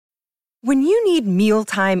When you need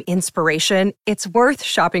mealtime inspiration, it's worth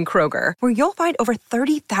shopping Kroger, where you'll find over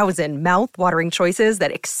 30,000 mouth-watering choices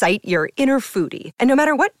that excite your inner foodie. And no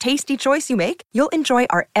matter what tasty choice you make, you'll enjoy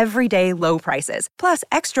our everyday low prices, plus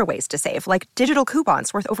extra ways to save, like digital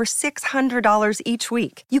coupons worth over $600 each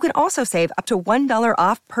week. You can also save up to $1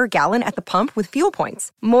 off per gallon at the pump with fuel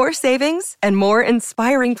points. More savings and more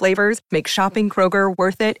inspiring flavors make shopping Kroger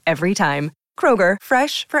worth it every time. Kroger,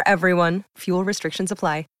 fresh for everyone. Fuel restrictions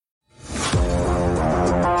apply.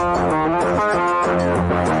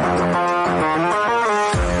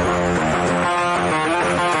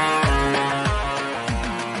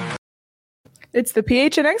 It's the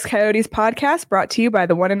PHNX Coyotes podcast, brought to you by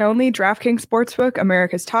the one and only DraftKings Sportsbook,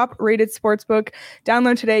 America's top-rated sportsbook.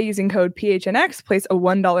 Download today using code PHNX. Place a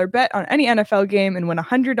 $1 bet on any NFL game and win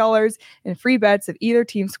 $100 in free bets if either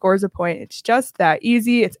team scores a point. It's just that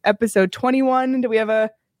easy. It's episode 21. Do we have a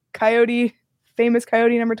famous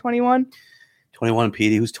Coyote number 21? 21,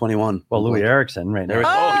 Petey. Who's 21? Well, Louis Erickson right now.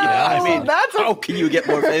 Yeah. I mean, how can you get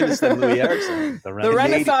more famous than Louis Erickson? The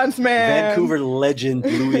Renaissance man. Vancouver legend,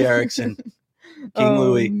 Louis Erickson. King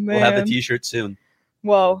Louis. Man. We'll have the t-shirt soon.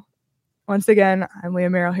 Well, once again, I'm Leah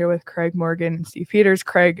Merrill here with Craig Morgan and Steve Peters.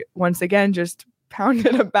 Craig, once again, just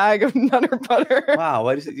pounded a bag of Nutter Butter. Wow.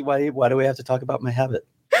 Why do we have to talk about my habit?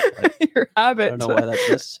 Your habit. I don't know why that's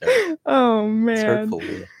necessary. Oh, man. It's hurtful,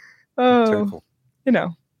 Leah. Oh, it's hurtful.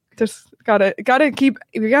 Just gotta keep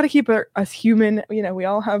us human. We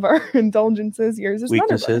all have our indulgences. Yours is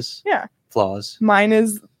weaknesses. Yeah. Flaws. Mine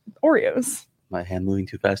is Oreos. My hand moving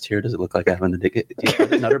too fast here. Does it look like I have an addiction? Are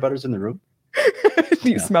there Nutter Butters in the room?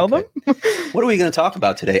 Do you smell them? What are we going to talk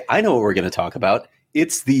about today? I know what we're going to talk about.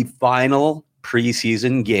 It's the final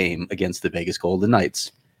preseason game against the Vegas Golden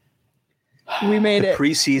Knights. We made it.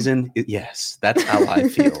 Preseason, yes, that's how I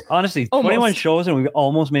feel. Honestly, 21 shows and we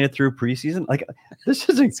almost made it through preseason. Like, this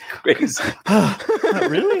isn't crazy.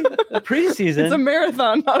 Really? Preseason. It's a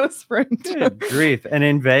marathon, not a sprint. Good grief. And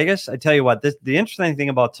in Vegas, I tell you what, the interesting thing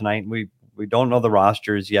about tonight, we don't know the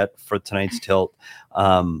rosters yet for tonight's tilt.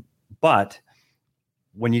 But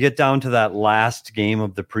when you get down to that last game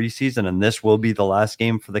of the preseason, and this will be the last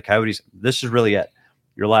game for the Coyotes, this is really it.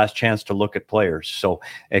 Your last chance to look at players. So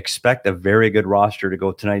expect a very good roster to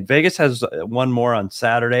go tonight. Vegas has one more on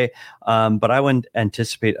Saturday, but I wouldn't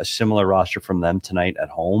anticipate a similar roster from them tonight at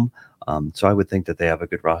home. So I would think that they have a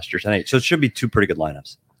good roster tonight. So it should be two pretty good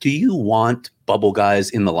lineups. Do you want bubble guys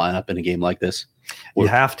in the lineup in a game like this? You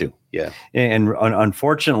have to. Yeah. And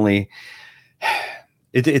unfortunately,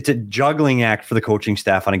 it's a juggling act for the coaching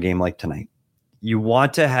staff on a game like tonight. You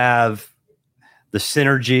want to have the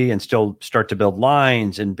synergy and still start to build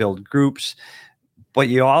lines and build groups, but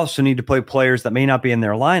you also need to play players that may not be in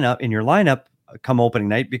your lineup come opening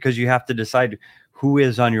night, because you have to decide who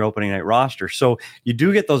is on your opening night roster. So you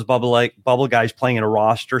do get those bubble guys playing in a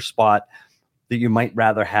roster spot that you might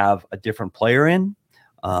rather have a different player in,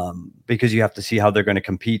 because you have to see how they're going to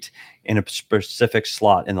compete in a specific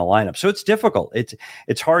slot in the lineup. So it's difficult.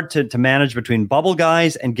 It's hard to manage between bubble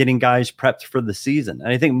guys and getting guys prepped for the season. And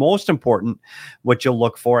I think most important, what you'll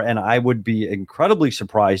look for, and I would be incredibly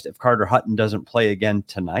surprised if Carter Hutton doesn't play again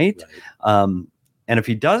tonight. Right. And if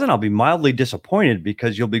he doesn't, I'll be mildly disappointed,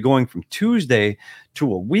 because you'll be going from Tuesday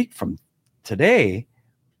to a week from today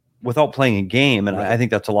without playing a game. And right. I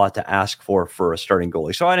think that's a lot to ask for a starting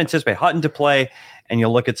goalie. So I'd anticipate Hutton to play, and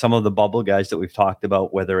you'll look at some of the bubble guys that we've talked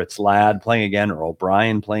about, whether it's Ladd playing again or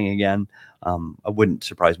O'Brien playing again. It wouldn't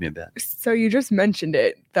surprise me a bit. So you just mentioned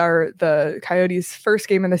it. The Coyotes' first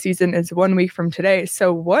game of the season is 1 week from today.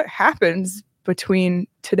 So what happens between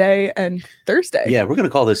today and Thursday? Yeah, we're going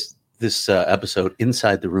to call this episode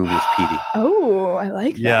Inside the Room with Petey. Oh, I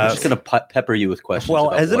like that. Yeah, I'm just going to pepper you with questions.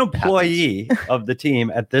 Well, as an employee of the team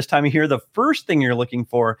at this time of year, the first thing you're looking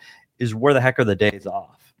for is where the heck are the days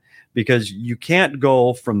off? Because you can't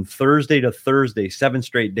go from Thursday to Thursday, 7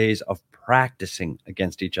 straight days of practicing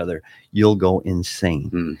against each other. You'll go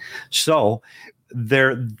insane. So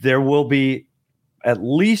there will be at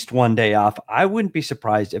least 1 day off. I wouldn't be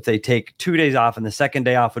surprised if they take 2 days off, and the second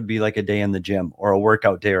day off would be like a day in the gym or a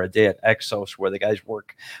workout day or a day at Exos where the guys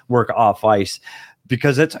work off ice,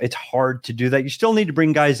 because it's hard to do that. You still need to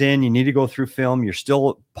bring guys in. You need to go through film. You're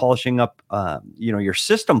still polishing up, your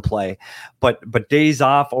system play, but days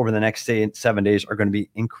off over the next 7 days are going to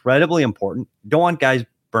be incredibly important. Don't want guys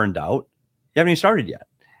burned out. You haven't even started yet,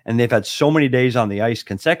 and they've had so many days on the ice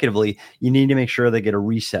consecutively. You need to make sure they get a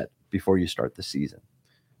reset before you start the season.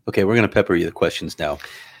 Okay, we're going to pepper you with questions now.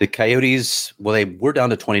 The Coyotes, they were down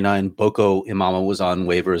to 29. Boko Imama was on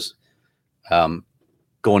waivers,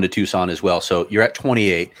 going to Tucson as well. So you're at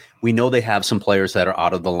 28. We know they have some players that are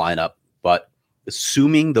out of the lineup, but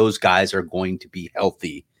assuming those guys are going to be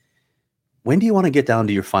healthy, when do you want to get down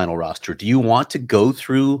to your final roster? Do you want to go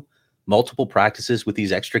through multiple practices with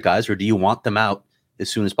these extra guys, or do you want them out as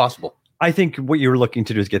soon as possible? I think what you're looking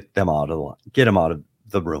to do is get them out of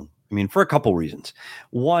the room. I mean, for a couple reasons.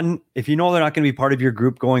 One, if you know they're not going to be part of your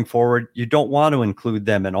group going forward, you don't want to include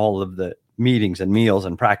them in all of the meetings and meals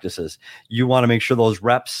and practices. You want to make sure those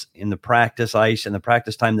reps in the practice ice and the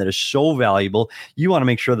practice time that is so valuable, you want to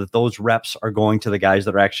make sure that those reps are going to the guys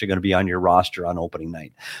that are actually going to be on your roster on opening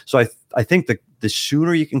night. So I think the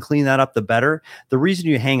sooner you can clean that up, the better. The reason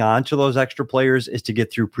you hang on to those extra players is to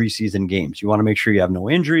get through preseason games. You want to make sure you have no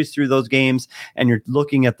injuries through those games, and you're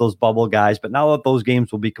looking at those bubble guys. But now that those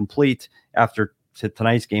games will be complete after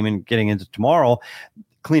tonight's game and getting into tomorrow,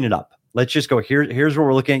 clean it up. Let's just go here's what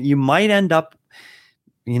we're looking at. You might end up,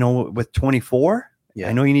 with 24. Yeah.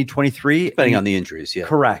 I know you need 23. Depending on the injuries. Yeah.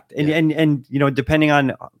 Correct. And depending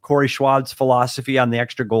on Corey Schwab's philosophy on the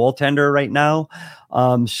extra goaltender right now,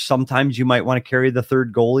 sometimes you might want to carry the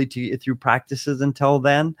third goalie to get through practices until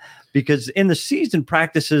then, because in the season,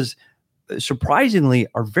 practices surprisingly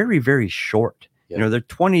are very, very short. Yeah. They're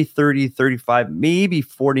 20, 30, 35, maybe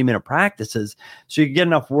 40-minute practices. So you get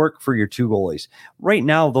enough work for your two goalies. Right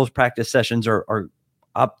now, those practice sessions are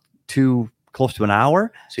up to close to an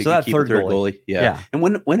hour. So that keep third goalie. Yeah. And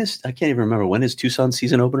when is, I can't even remember, when is Tucson's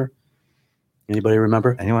season opener? Anybody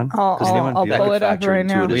remember? Anyone? I'll pull it up right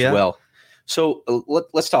now. As well. So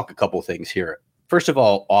let's talk a couple things here. First of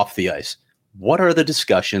all, off the ice. What are the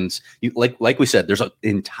discussions? Like we said, there's an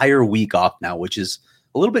entire week off now, which is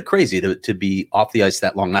a little bit crazy to be off the ice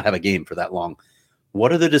that long, not have a game for that long.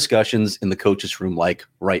 What are the discussions in the coaches' room like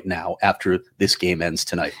right now after this game ends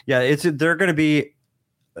tonight? Yeah, they're going to be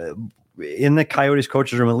in the Coyotes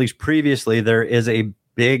coaches' room. At least previously, there is a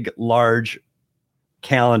big, large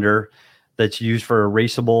calendar that's used for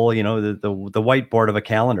erasable, the whiteboard of a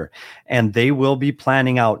calendar, and they will be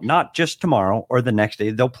planning out not just tomorrow or the next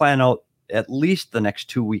day. They'll plan out at least the next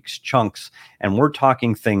 2 weeks chunks, and we're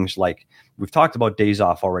talking things like, we've talked about days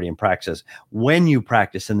off already in practices. When you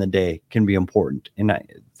practice in the day can be important. And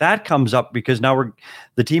that comes up because now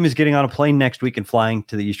the team is getting on a plane next week and flying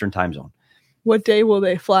to the Eastern time zone. What day will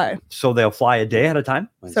they fly? So they'll fly a day at a time.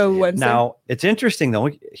 So Wednesday. Now, it's interesting, though.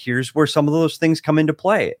 Here's where some of those things come into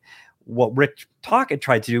play. What Rick Tocchet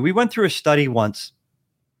tried to do, we went through a study once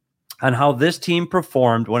on how this team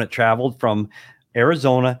performed when it traveled from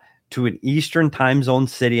Arizona to an Eastern time zone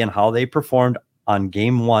city and how they performed on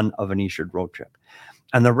game one of an Eastern road trip.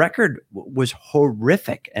 And the record was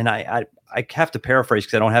horrific. And I have to paraphrase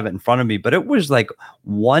because I don't have it in front of me, but it was like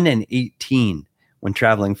 1-18 when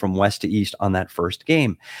traveling from west to east on that first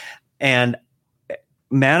game. And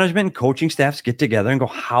management and coaching staffs get together and go,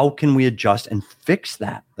 how can we adjust and fix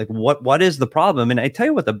that? Like what is the problem? And I tell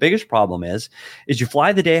you what the biggest problem is you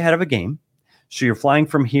fly the day ahead of a game. So you're flying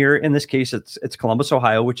from here. In this case, it's Columbus,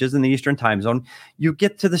 Ohio, which is in the Eastern time zone. You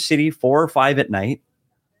get to the city 4 or 5 at night,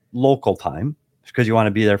 local time, because you want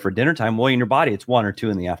to be there for dinner time. Well, in your body, it's 1 or 2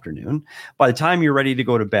 in the afternoon. By the time you're ready to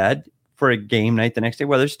go to bed for a game night the next day,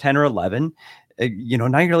 whether it's 10 or 11,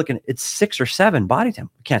 now you're looking at it's 6 or 7 body temp.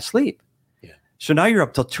 You can't sleep. Yeah. So now you're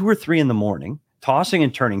up till 2 or 3 in the morning, tossing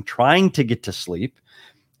and turning, trying to get to sleep.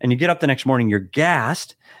 And you get up the next morning, you're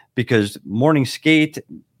gassed because morning skate,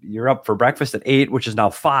 you're up for breakfast at 8, which is now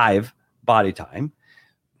 5 body time.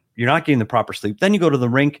 You're not getting the proper sleep. Then you go to the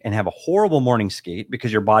rink and have a horrible morning skate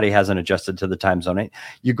because your body hasn't adjusted to the time zone.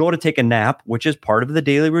 You go to take a nap, which is part of the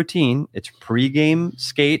daily routine. It's pregame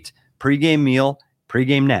skate, pregame meal,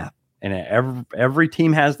 pregame nap. And every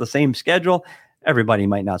team has the same schedule. Everybody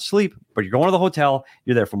might not sleep, but you're going to the hotel.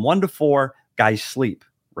 You're there from 1 to 4. Guys sleep,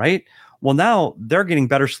 right? Well, now they're getting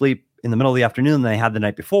better sleep in the middle of the afternoon than they had the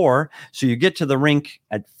night before. So you get to the rink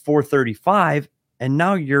at 4:35, and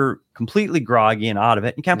now you're completely groggy and out of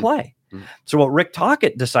it. You can't play. Mm-hmm. So what Rick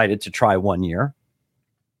Tocchet decided to try one year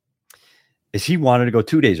is he wanted to go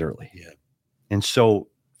 2 days early. Yeah. And so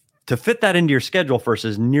to fit that into your schedule first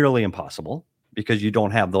is nearly impossible because you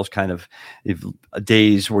don't have those kind of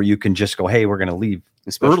days where you can just go, hey, we're going to leave.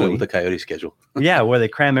 Especially early. With the Coyote schedule. Yeah, where they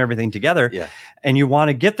cram everything together. Yeah. And you want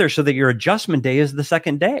to get there so that your adjustment day is the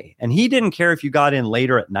second day. And he didn't care if you got in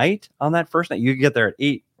later at night on that first night. You could get there at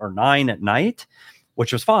 8 or 9 at night,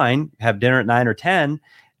 which was fine. Have dinner at 9 or 10,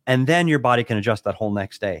 and then your body can adjust that whole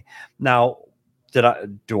next day. Now,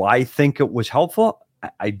 do I think it was helpful?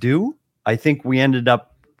 I do. I think we ended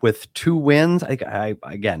up with 2 wins.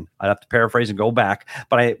 Again, I'd have to paraphrase and go back,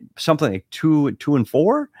 but something like 2 and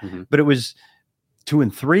 4, but it was 2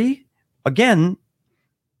 and 3. Again,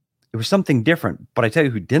 it was something different. But I tell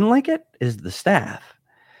you who didn't like it is the staff.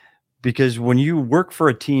 because when you work for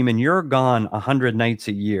a team and you're gone 100 nights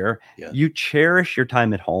a year, you cherish your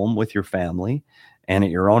time at home with your family and at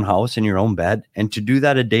your own house in your own bed. And to do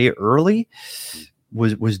that a day early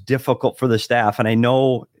was difficult for the staff. And I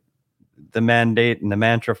know the mandate and the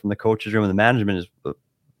mantra from the coaches room and the management is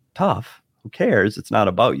tough. Who cares? It's not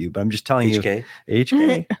about you, but I'm just telling you,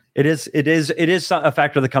 HK. It is a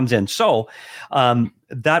factor that comes in. So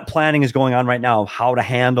that planning is going on right now of how to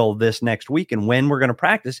handle this next week and when we're going to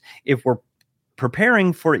practice. If we're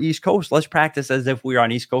preparing for East Coast, let's practice as if we are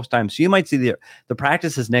on East Coast time. So you might see the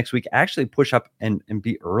practices next week actually push up and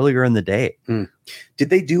be earlier in the day. Did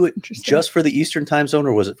they do it just for the Eastern time zone,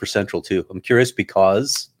 or was it for Central too? I'm curious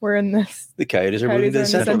because we're in this. The Coyotes are moving to the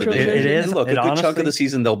Central Division. It is. And look, a good chunk of the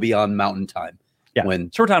season they'll be on Mountain time. Yeah,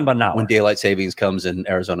 so we're talking about now when daylight savings comes and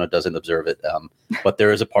Arizona doesn't observe it. But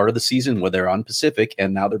there is a part of the season where they're on Pacific,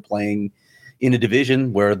 and now they're playing in a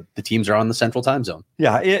division where the teams are on the Central time zone.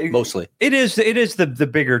 Yeah, mostly. It is the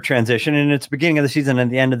bigger transition, and it's beginning of the season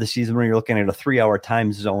and the end of the season when you're looking at a 3-hour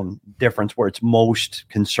time zone difference where it's most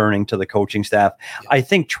concerning to the coaching staff. Yeah. I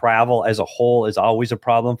think travel as a whole is always a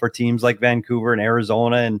problem for teams like Vancouver and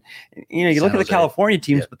Arizona, and you look at the California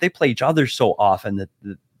teams, but they play each other so often that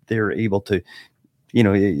they're able to,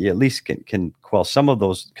 you at least can quell some of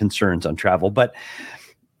those concerns on travel. But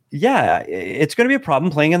yeah, it's going to be a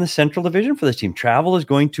problem playing in the Central Division for this team. Travel is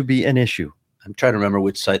going to be an issue. I'm trying to remember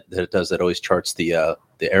which site that it does that always charts the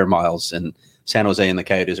air miles, and San Jose and the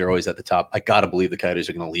Coyotes are always at the top. I got to believe the Coyotes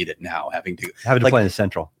are going to lead it now, having to play in the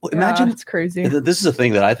Central. Well, imagine it's crazy. This is a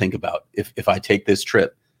thing that I think about. If I take this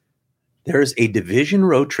trip, there's a division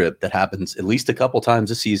road trip that happens at least a couple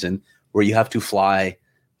times a season where you have to fly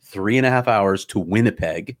 3.5 hours to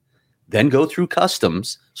Winnipeg, then go through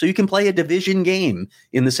customs so you can play a division game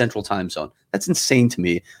in the Central time zone. That's insane to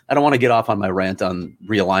me. I don't want to get off on my rant on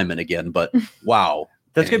realignment again, but wow.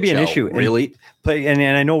 That's going to be an issue. Really?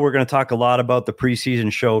 And I know we're going to talk a lot about the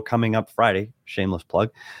preseason show coming up Friday. Shameless plug.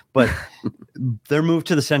 But their move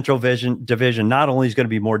to the Central Division not only is going to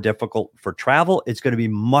be more difficult for travel, it's going to be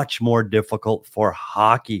much more difficult for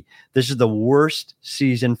hockey. This is the worst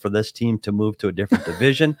season for this team to move to a different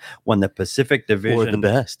division when the Pacific Division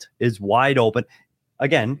is wide open.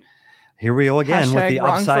 Again, here we go again with the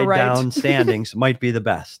upside down standings. Might be the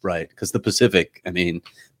best. Right. Because the Pacific,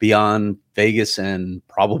 beyond Vegas and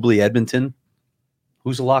probably Edmonton,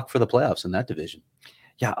 who's a lock for the playoffs in that division?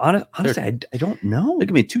 Yeah, honestly, I don't know. There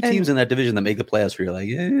can be two teams in that division that make the playoffs where you're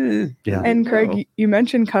like, yeah. And Craig, you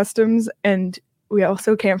mentioned customs, and we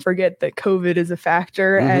also can't forget that COVID is a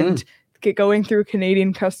factor. And going through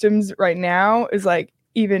Canadian customs right now is like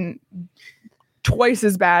even twice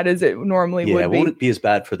as bad as it normally would be. Yeah, it won't be as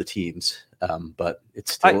bad for the teams, but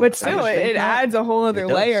it's still. But still, it adds a whole other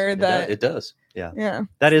layer. It does. Yeah.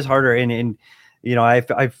 That is harder. And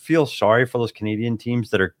I feel sorry for those Canadian teams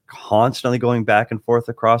that are constantly going back and forth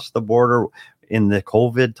across the border in the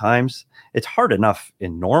COVID times. It's hard enough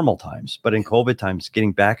in normal times, but in COVID times,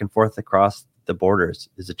 getting back and forth across the borders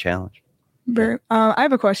is a challenge. I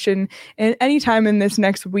have a question. And anytime in this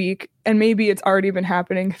next week, and maybe it's already been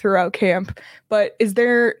happening throughout camp, but is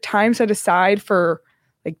there time set aside for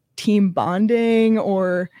like team bonding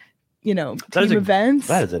or, team events?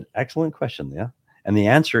 That is an excellent question, Leah. And the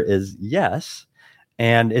answer is yes.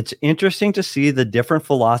 And it's interesting to see the different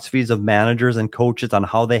philosophies of managers and coaches on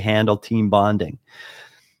how they handle team bonding.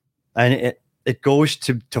 And it goes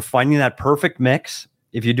to finding that perfect mix.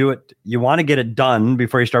 If you do it, you want to get it done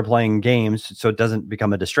before you start playing games so it doesn't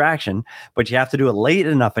become a distraction, but you have to do it late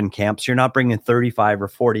enough in camp so you're not bringing 35 or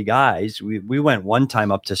 40 guys. We went one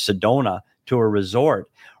time up to Sedona to a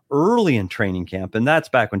resort early in training camp, and that's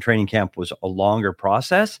back when training camp was a longer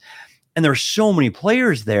process. And there are so many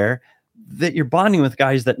players there that you're bonding with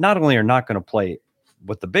guys that not only are not going to play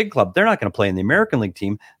with the big club, they're not going to play in the American League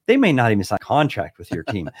team. They may not even sign a contract with your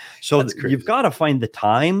team. So you've got to find the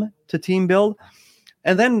time to team build.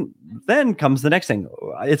 And then comes the next thing.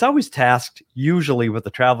 It's always tasked usually with the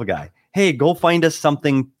travel guy. Hey, go find us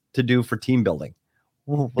something to do for team building.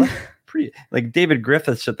 Well, pretty like David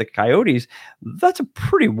Griffiths at the Coyotes. That's a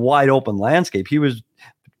pretty wide open landscape. He was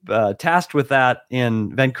tasked with that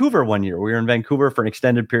in Vancouver one year. We were in Vancouver for an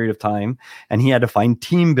extended period of time, and he had to find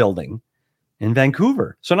team building in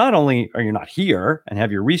Vancouver. So not only are you not here and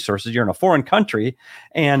have your resources, you're in a foreign country,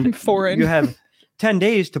 and you have 10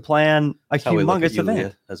 days to plan a humongous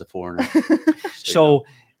event as a foreigner. So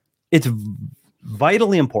it's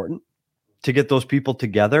vitally important to get those people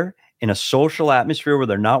together in a social atmosphere where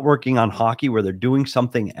they're not working on hockey, where they're doing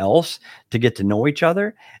something else to get to know each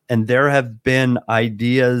other. And there have been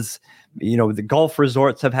ideas The golf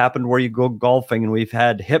resorts have happened where you go golfing, and we've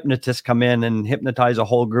had hypnotists come in and hypnotize a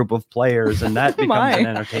whole group of players, and that becomes an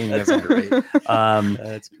entertaining event. Great.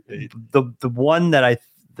 That's great. The one that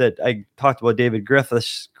I talked about, David Griff,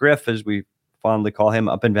 as we fondly call him,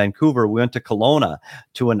 up in Vancouver. We went to Kelowna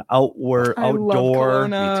to an outdoor.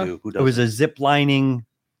 Me too. It was a zip lining.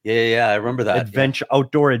 Yeah, I remember that adventure,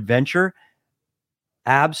 outdoor adventure.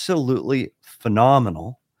 Absolutely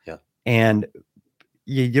phenomenal. Yeah, and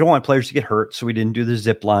you don't want players to get hurt, so we didn't do the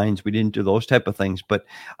zip lines. We didn't do those type of things. But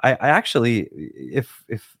I actually, if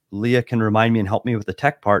Leah can remind me and help me with the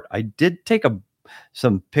tech part, I did take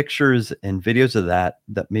some pictures and videos of that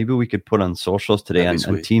maybe we could put on socials today on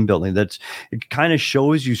team building. It kind of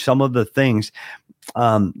shows you some of the things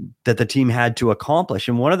that the team had to accomplish.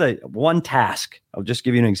 And one task, I'll just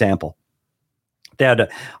give you an example. They had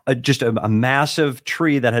just a massive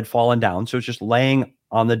tree that had fallen down. So it's just laying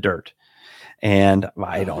on the dirt. And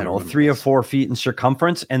I don't know, 3 or 4 feet in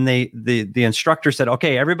circumference. And the instructor said,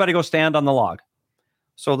 okay, everybody go stand on the log.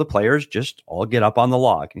 So the players just all get up on the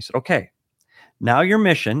log. And he said, okay, now your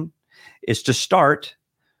mission is to start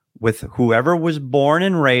with whoever was born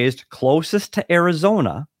and raised closest to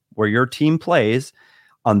Arizona, where your team plays,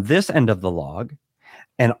 on this end of the log,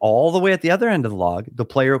 and all the way at the other end of the log, the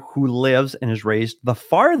player who lives and is raised the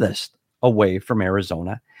farthest away from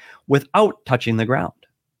Arizona without touching the ground.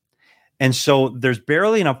 And so there's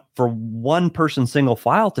barely enough for one person single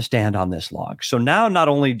file to stand on this log. So now not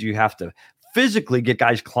only do you have to physically get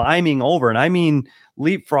guys climbing over, and I mean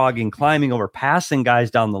leapfrogging, climbing over, passing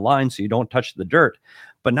guys down the line so you don't touch the dirt,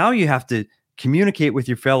 but now you have to communicate with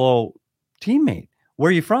your fellow teammate. Where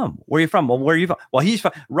are you from? Where are you from? Well, where are you from? Well, he's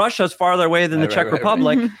from Russia's farther away than the Czech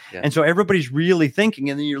Republic. Yeah. And so everybody's really thinking,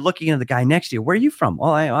 and then you're looking at the guy next to you. Where are you from?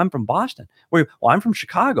 Well, I'm from Boston. Well, I'm from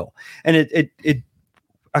Chicago. And it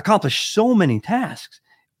accomplished so many tasks.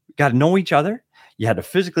 You got to know each other. You had to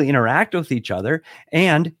physically interact with each other,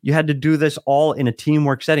 and you had to do this all in a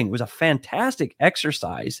teamwork setting. It was a fantastic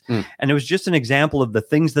exercise. And it was just an example of the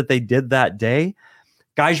things that they did that day.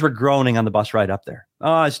 Guys were groaning on the bus ride up there.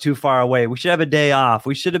 Oh, it's too far away. We should have a day off.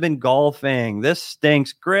 We should have been golfing. This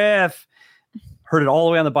stinks. Griff. Heard it all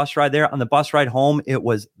the way on the bus ride there. On the bus ride home,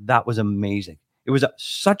 that was amazing. It was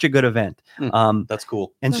such a good event. That's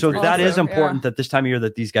cool. And That's so awesome. that is important that this time of year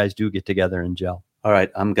that these guys do get together and gel. All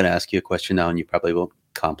right, I'm going to ask you a question now, and you probably won't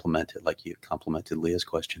compliment it like you complimented Leah's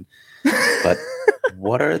question. But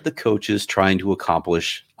what are the coaches trying to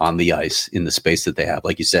accomplish on the ice in the space that they have?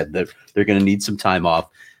 Like you said, they're going to need some time off.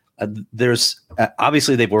 There's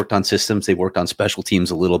obviously they've worked on systems, they've worked on special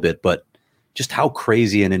teams a little bit, but just how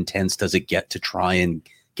crazy and intense does it get to try and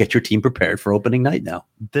get your team prepared for opening night now?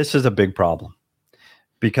 This is a big problem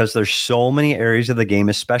because there's so many areas of the game,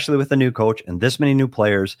 especially with a new coach and this many new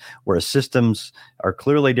players, where systems are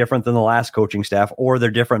clearly different than the last coaching staff, or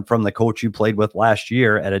they're different from the coach you played with last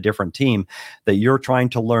year at a different team, that you're trying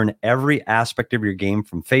to learn every aspect of your game,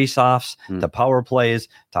 from face-offs to power plays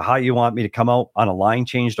to how you want me to come out on a line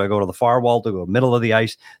change. Do I go to the far wall? Do I go middle of the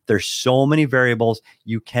ice? There's so many variables.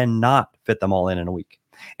 You cannot fit them all in a week.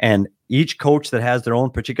 And each coach that has their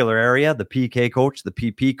own particular area, the PK coach, the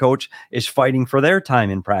PP coach, is fighting for their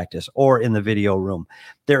time in practice or in the video room.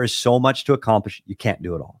 There is so much to accomplish. You can't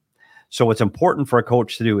do it all. So what's important for a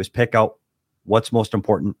coach to do is pick out what's most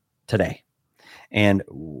important today. And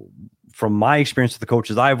from my experience with the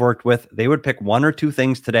coaches I've worked with, they would pick 1 or 2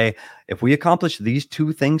 things today. If we accomplish these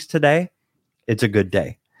 2 things today, it's a good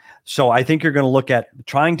day. So I think you're going to look at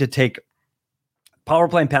trying to take power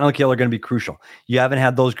play and penalty kill are going to be crucial. You haven't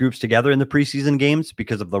had those groups together in the preseason games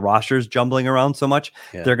because of the rosters jumbling around so much.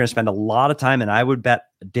 Yeah. They're going to spend a lot of time, and I would bet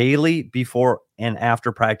daily before and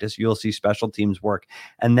after practice, you'll see special teams work.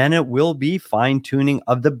 And then it will be fine-tuning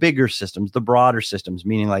of the bigger systems, the broader systems,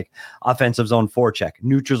 meaning like offensive zone forecheck,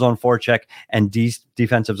 neutral zone forecheck, and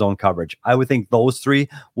defensive zone coverage. I would think those 3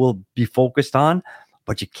 will be focused on,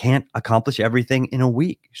 but you can't accomplish everything in a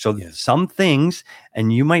week. So some things,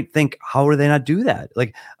 and you might think, how do they not do that?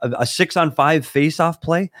 Like a 6-on-5 face-off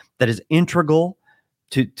play that is integral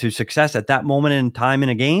to success at that moment in time in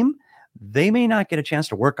a game, they may not get a chance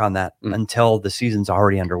to work on that until the season's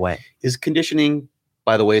already underway. Is conditioning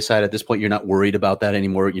by the wayside at this point? You're not worried about that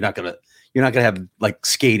anymore. You're not gonna have like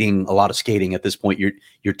skating, a lot of skating at this point.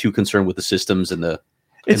 You're too concerned with the systems and the.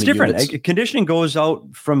 It's different. Units. Conditioning goes out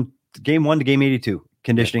from game 1 to game 82.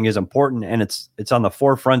 Conditioning is important, and it's on the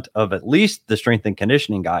forefront of at least the strength and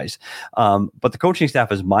conditioning guys. But the coaching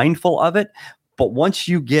staff is mindful of it. But once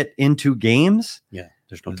you get into games,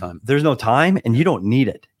 there's no time. There's no time, and you don't need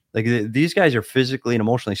it. Like these guys are physically and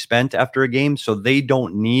emotionally spent after a game, so they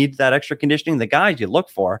don't need that extra conditioning. The guys you look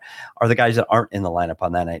for are the guys that aren't in the lineup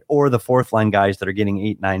on that night, or the fourth line guys that are getting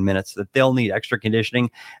 8-9 minutes that they'll need extra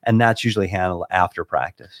conditioning, and that's usually handled after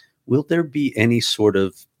practice. Will there be any sort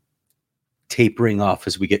of tapering off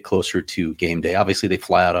as we get closer to game day? Obviously, they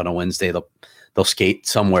fly out on a Wednesday. They'll skate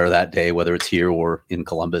somewhere that day, whether it's here or in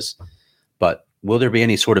Columbus. But will there be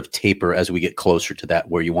any sort of taper as we get closer to that,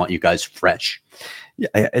 where you want you guys fresh?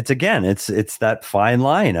 Yeah, it's that fine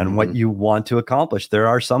line on what you want to accomplish. There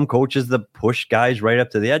are some coaches that push guys right up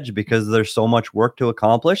to the edge because there's so much work to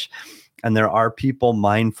accomplish, and there are people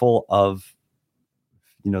mindful of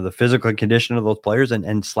the physical condition of those players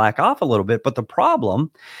and slack off a little bit. But the problem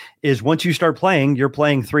is once you start playing, you're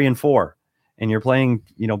playing 3 and 4. And you're playing,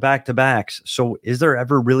 back to backs. So is there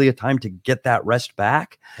ever really a time to get that rest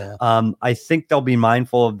back? Yeah. I think they'll be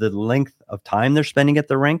mindful of the length of time they're spending at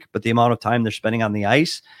the rink, but the amount of time they're spending on the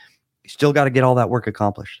ice, you still got to get all that work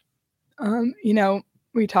accomplished.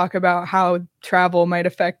 We talk about how travel might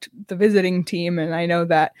affect the visiting team. And I know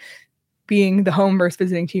that being the home versus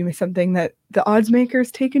visiting team is something that the odds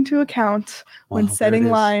makers take into account when setting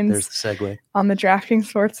lines. There's the segue. On the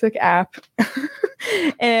DraftKings Sportsbook app.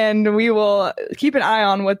 And we will keep an eye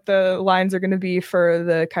on what the lines are going to be for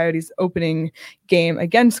the Coyotes opening game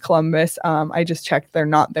against Columbus. I just checked, they're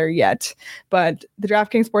not there yet. But the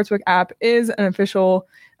DraftKings Sportsbook app is an official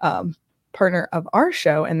partner of our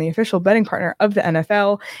show and the official betting partner of the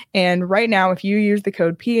NFL. And right now, if you use the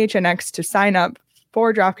code PHNX to sign up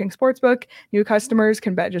for DraftKings Sportsbook, new customers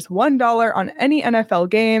can bet just $1 on any NFL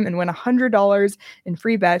game and win $100 in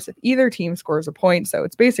free bets if either team scores a point. So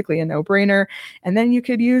it's basically a no-brainer. And then you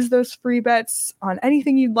could use those free bets on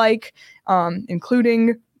anything you'd like,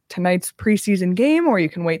 including tonight's preseason game, or you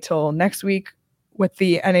can wait till next week with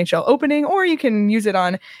the NHL opening, or you can use it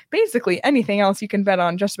on basically anything else. You can bet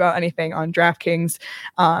on just about anything on DraftKings.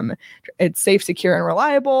 It's safe, secure, and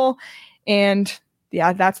reliable. And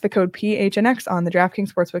yeah, that's the code PHNX on the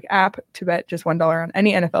DraftKings Sportsbook app to bet just $1 on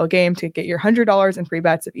any NFL game to get your $100 in free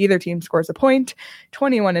bets if either team scores a point.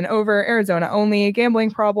 21 and over, Arizona only. Gambling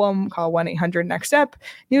problem? Call 1-800-NEXT-STEP.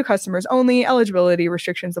 New customers only. Eligibility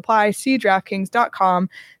restrictions apply. See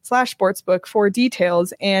DraftKings.com/sportsbook for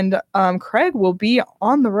details. And Craig will be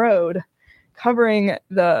on the road covering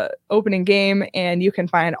the opening game, and you can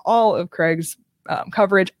find all of Craig's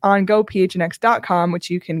coverage on gophnx.com, which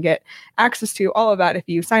you can get access to all of that if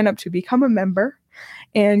you sign up to become a member.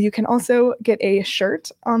 And you can also get a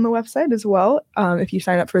shirt on the website as well if you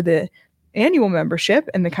sign up for the annual membership.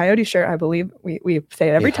 And the Coyote shirt, I believe we say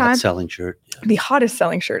it every time. Selling shirt. Yeah. The hottest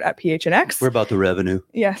selling shirt at PHNX. We're about the revenue.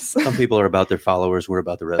 Yes. Some people are about their followers. We're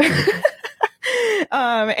about the revenue.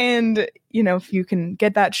 And if you can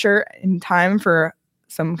get that shirt in time for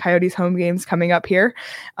some Coyotes home games coming up here.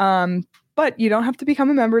 But you don't have to become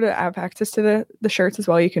a member to have access to the shirts as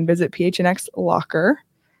well. You can visit PHNX Locker.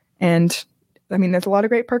 And there's a lot of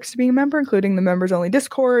great perks to being a member, including the members only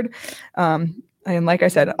Discord. And like I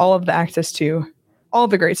said, all of the access to all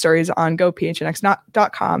the great stories on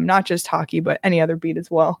gophnx.com, not just hockey, but any other beat as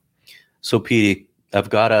well. So Petey, I've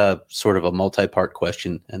got a sort of a multi-part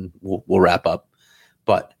question and we'll wrap up,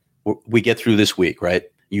 but we get through this week, right?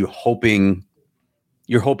 You're hoping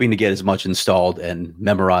to get as much installed and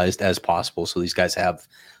memorized as possible so these guys have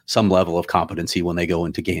some level of competency when they go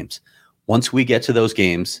into games. Once we get to those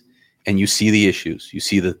games and you see the issues, you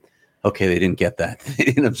see they didn't get that. They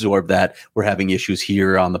didn't absorb that. We're having issues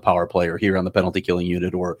here on the power play or here on the penalty killing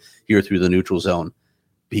unit or here through the neutral zone.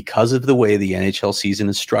 Because of the way the NHL season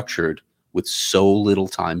is structured with so little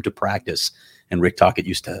time to practice, and Rick Tocchet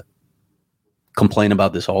used to complain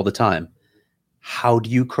about this all the time, how do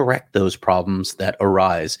you correct those problems that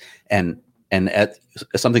arise? And at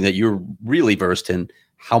something that you're really versed in,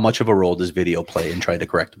 how much of a role does video play in trying to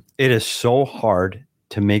correct them? It is so hard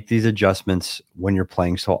to make these adjustments when you're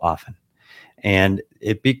playing so often. And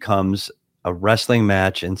it becomes a wrestling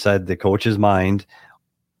match inside the coach's mind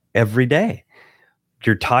every day.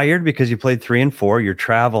 You're tired because you played 3 and 4, you're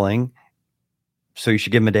traveling, so you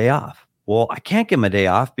should give him a day off. Well, I can't give him a day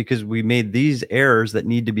off because we made these errors that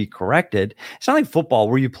need to be corrected. It's not like football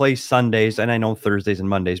where you play Sundays, and I know Thursdays and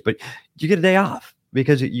Mondays, but you get a day off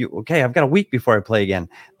because I've got a week before I play again.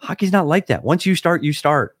 Hockey's not like that. Once you start, you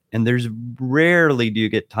start. And there's rarely do you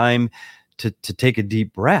get time to take a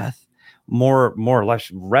deep breath, more or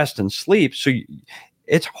less rest and sleep. So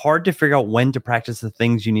it's hard to figure out when to practice the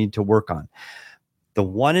things you need to work on. The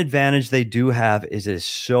one advantage they do have is it's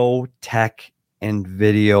so tech and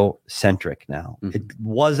video centric now. Mm-hmm. It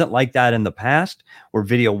wasn't like that in the past, where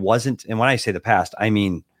video wasn't. And when I say the past, I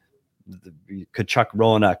mean Kachuk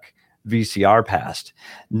Roanoke VCR passed.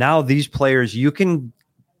 Now these players, you can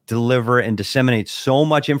deliver and disseminate so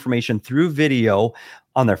much information through video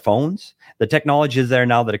on their phones. The technology is there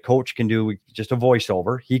now that a coach can do just a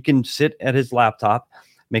voiceover. He can sit at his laptop,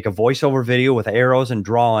 make a voiceover video with arrows and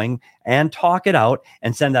drawing and talk it out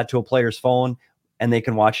and send that to a player's phone, and they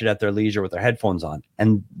can watch it at their leisure with their headphones on.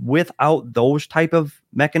 And without those type of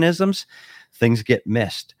mechanisms, things get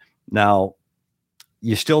missed. Now,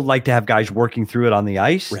 you still like to have guys working through it on the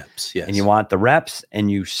ice. Reps, yes. And you want the reps, and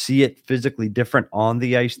you see it physically different on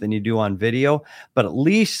the ice than you do on video. But at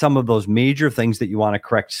least some of those major things that you want to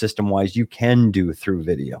correct system-wise, you can do through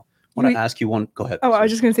video. I want to ask you one. Go ahead. Oh, I was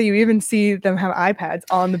just going to say, you even see them have iPads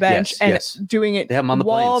on the bench doing it they have them on the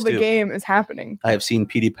while planes, the game is happening. I have seen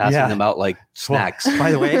Petey passing them out like snacks. Well,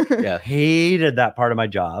 by the way, Yeah. hated that part of my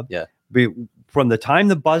job. Yeah. From the time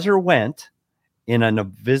the buzzer went in a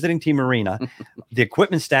visiting team arena, the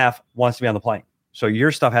equipment staff wants to be on the plane. So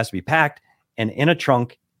your stuff has to be packed and in a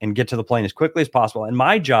trunk and get to the plane as quickly as possible. And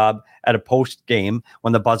my job at a post game,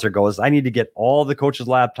 when the buzzer goes, I need to get all the coaches'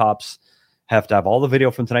 laptops, have to have all the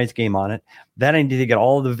video from tonight's game on it. Then I need to get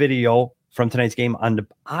all the video from tonight's game on the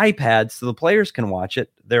iPads so the players can watch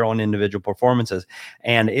it, their own individual performances.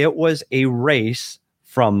 And it was a race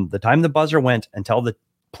from the time the buzzer went until the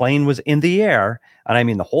plane was in the air. And I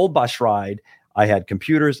mean, the whole bus ride, I had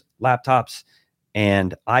computers, laptops,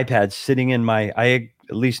 and iPads sitting in at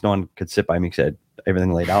least no one could sit by me because I had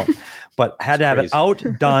everything laid out, but had to have it out,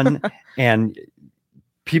 done, and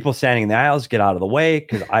people standing in the aisles get out of the way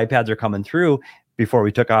because iPads are coming through. Before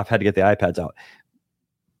we took off, had to get the iPads out.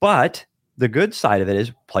 But the good side of it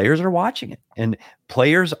is players are watching it, and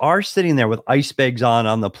players are sitting there with ice bags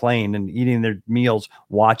on the plane and eating their meals,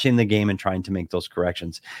 watching the game and trying to make those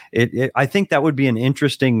corrections. I think that would be an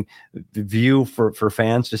interesting view for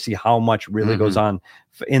fans to see how much really goes on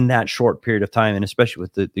in that short period of time, and especially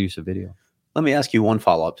with the use of video. Let me ask you one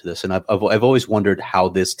follow-up to this, and I've always wondered how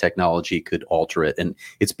this technology could alter it, and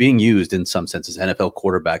it's being used in some senses. NFL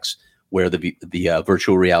quarterbacks wear the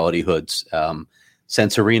virtual reality hoods.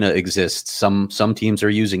 Sense Arena exists. Some teams are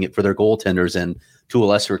using it for their goaltenders and to a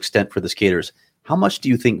lesser extent for the skaters. How much do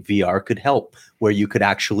you think VR could help where you could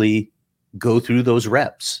actually go through those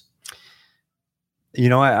reps? You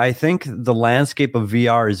know, I think the landscape of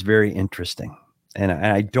VR is very interesting. And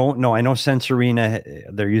I don't know. I know Sense Arena,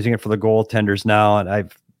 they're using it for the goaltenders now. And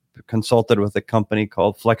I've consulted with a company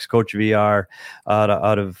called Flex Coach VR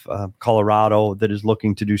out of Colorado that is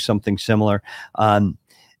looking to do something similar.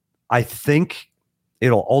 I think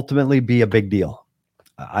it'll ultimately be a big deal.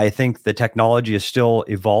 I think the technology is still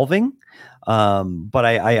evolving, but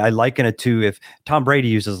I liken it to if Tom Brady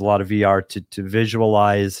uses a lot of VR to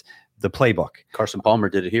visualize the playbook. Carson Palmer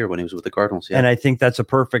did it here when he was with the Cardinals. Yeah. And I think that's a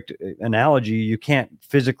perfect analogy. You can't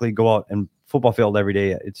physically go out and football field every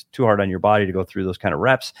day. It's too hard on your body to go through those kind of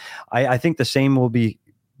reps. I think the same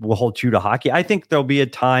will hold true to hockey. I think there'll be a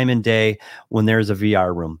time and day when there's a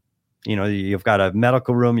VR room. You know, you've got a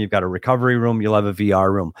medical room, you've got a recovery room, you'll have a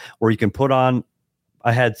VR room where you can put on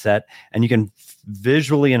a headset and you can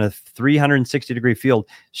visually in a 360-degree field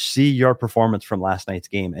see your performance from last night's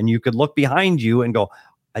game. And you could look behind you and go,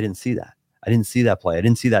 I didn't see that. I didn't see that play. I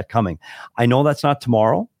didn't see that coming. I know that's not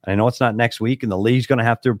tomorrow. I know it's not next week. And the league's going to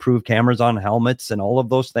have to approve cameras on helmets and all of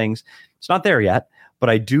those things. It's not there yet. But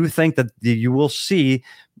I do think that you will see,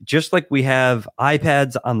 just like we have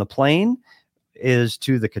iPads on the plane, is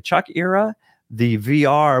to the Kachuk era, the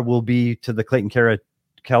VR will be to the Clayton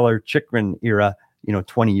Keller Chikrin era,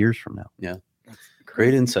 20 years from now. Yeah.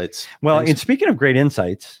 Great insights. Well, Thanks. and speaking of great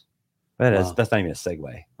insights, that's not even a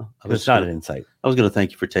segue. It's not an insight. I was going to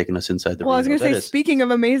thank you for taking us inside the room. Well, I was going to say, speaking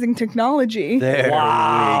of amazing technology. There we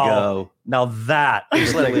go. Now that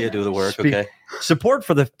just let Leah do the work, okay? Support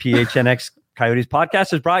for the PHNX Coyotes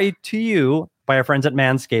podcast is brought to you by our friends at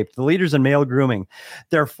Manscaped, the leaders in male grooming.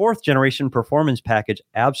 Their 4th generation performance package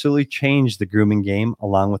absolutely changed the grooming game,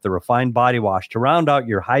 along with the refined body wash to round out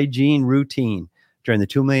your hygiene routine. Join the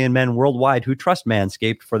 2 million men worldwide who trust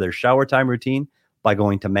Manscaped for their shower time routine by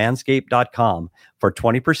going to manscaped.com for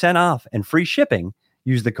 20% off and free shipping.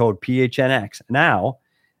 Use the code PHNX. Now,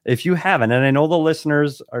 if you haven't, and I know the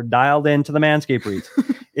listeners are dialed into the Manscaped reads,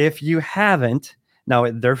 if you haven't, now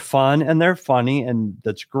they're fun and they're funny and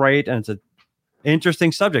that's great and it's an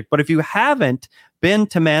interesting subject. But if you haven't been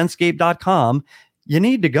to manscaped.com, you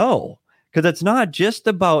need to go, because it's not just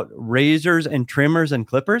about razors and trimmers and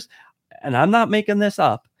clippers. And I'm not making this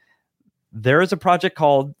up. There is a product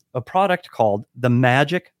called the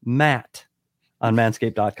Magic Mat on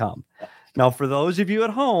manscaped.com. Now, for those of you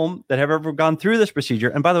at home that have ever gone through this procedure,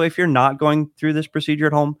 and by the way, if you're not going through this procedure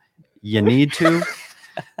at home, you need to.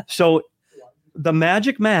 So the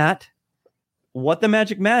Magic Mat what the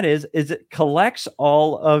magic mat is it collects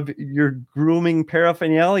all of your grooming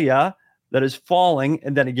paraphernalia that is falling,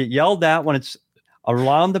 and then it get yelled at when it's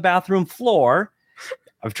around the bathroom floor.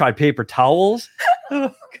 I've tried paper towels.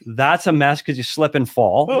 That's a mess because you slip and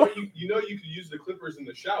fall. You know you could use the clippers in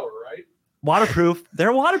the shower, right? Waterproof.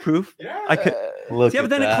 They're waterproof. Yeah. I could. Look Yeah, but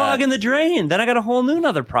then it clog in the drain. Then I got a whole new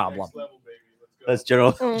another problem. Next level, baby. Let's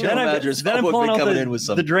go. That's general Then managers. I'm pulling out coming in with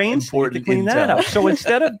some the drains to important clean that intel. up. So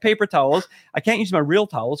instead of paper towels, I can't use my real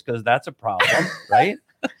towels because that's a problem, right?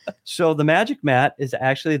 So the magic mat is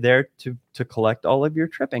actually there to collect all of your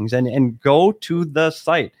trippings and go to the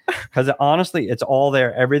site because honestly, it's all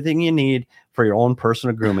there. Everything you need for your own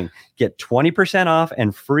personal grooming. Get 20% off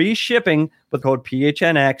and free shipping with code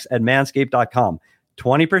PHNX at manscaped.com.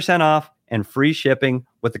 20% off and free shipping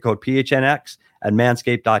with the code PHNX at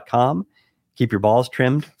manscaped.com. Keep your balls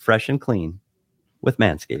trimmed, fresh and clean with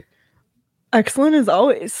Manscaped. Excellent as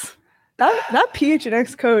always. That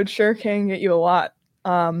PHNX code sure can get you a lot,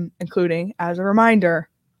 including, as a reminder,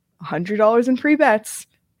 $100 in free bets.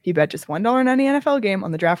 If you bet just $1 on any NFL game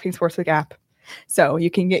on the DraftKings Sportsbook app. So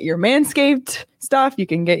you can get your Manscaped stuff. You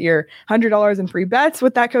can get your $100 in free bets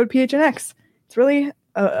with that code PHNX. It's really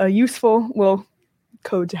a useful little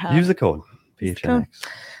code to have. Use the code PHNX.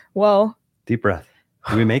 Well, Deep breath.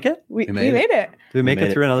 Did we make it? we made it. Did we make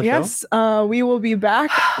it through another show? Yes. We will be back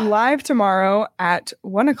live tomorrow at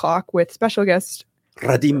 1:00 with special guest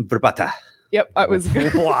Radim Verbata. Yep, I was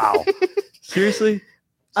good. Wow. Seriously?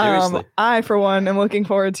 Seriously. I, for one, am looking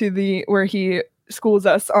forward to where he schools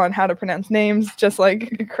us on how to pronounce names, just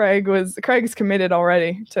like Craig's committed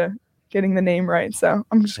already to getting the name right. So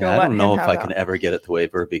I'm just going to I let don't him know if have I that. can ever get it the way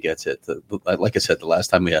Verby gets it. Like I said, the last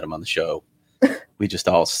time we had him on the show, we just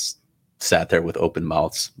all sat there with open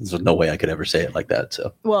mouths. There's no way I could ever say it like that.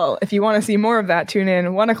 So, Well, if you want to see more of that, tune in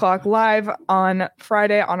 1:00 live on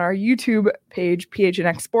Friday on our YouTube page,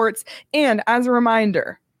 PHNX Sports. And as a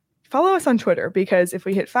reminder, follow us on Twitter, because if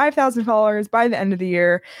we hit 5,000 followers by the end of the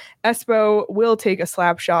year, Espo will take a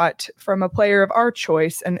slap shot from a player of our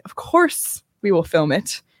choice. And of course, we will film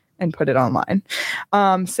it and put it online.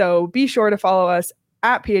 So be sure to follow us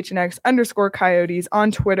at PHNX_Coyotes on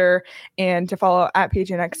Twitter, and to follow at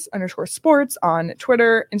PHNX_sports on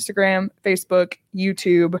Twitter, Instagram, Facebook,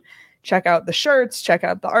 YouTube. Check out the shirts, check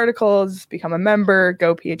out the articles, become a member,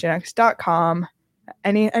 go PHNX.com.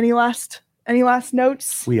 Any last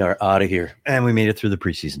notes? we are out of here. And we made it through the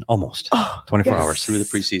preseason. Almost. Oh, 24 yes. hours. Through the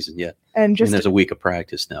preseason, yeah. And I mean, just, there's a week of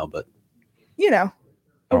practice now, but a week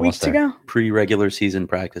Almost to there. go. pre-regular season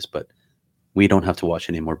practice, but we don't have to watch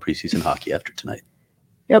any more preseason hockey after tonight.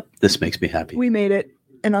 Yep. This makes me happy. We made it.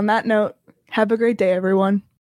 And on that note, have a great day, everyone.